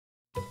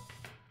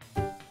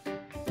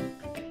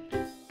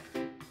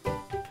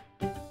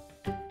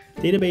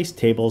Database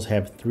tables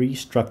have three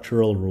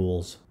structural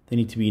rules. They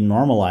need to be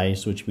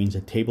normalized, which means a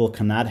table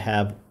cannot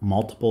have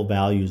multiple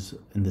values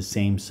in the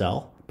same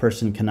cell. A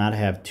person cannot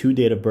have two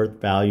date of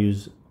birth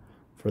values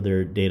for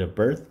their date of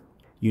birth.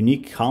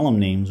 Unique column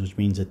names, which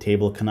means a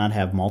table cannot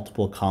have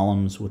multiple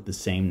columns with the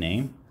same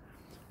name.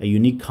 A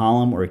unique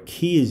column or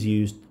key is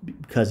used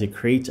because it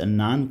creates a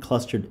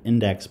non-clustered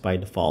index by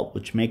default,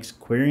 which makes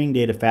querying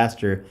data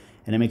faster,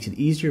 and it makes it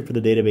easier for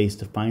the database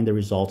to find the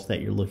results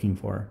that you're looking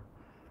for.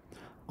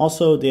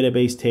 Also,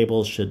 database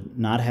tables should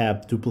not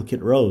have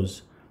duplicate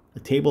rows. A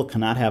table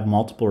cannot have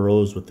multiple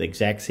rows with the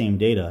exact same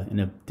data,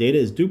 and if data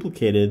is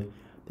duplicated,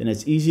 then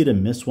it's easy to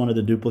miss one of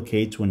the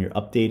duplicates when you're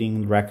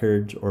updating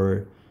records,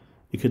 or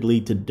it could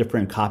lead to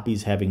different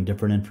copies having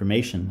different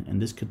information,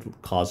 and this could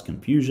cause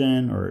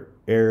confusion or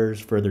errors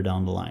further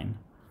down the line.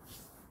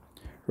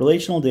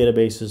 Relational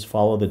databases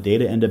follow the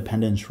data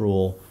independence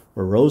rule,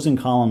 where rows and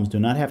columns do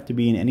not have to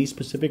be in any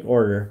specific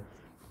order.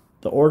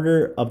 The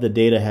order of the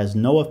data has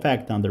no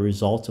effect on the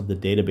results of the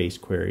database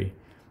query.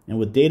 And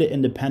with data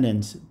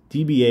independence,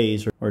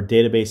 DBAs or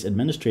database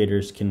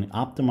administrators can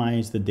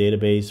optimize the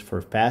database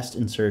for fast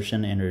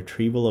insertion and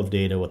retrieval of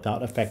data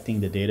without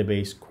affecting the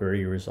database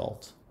query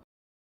results.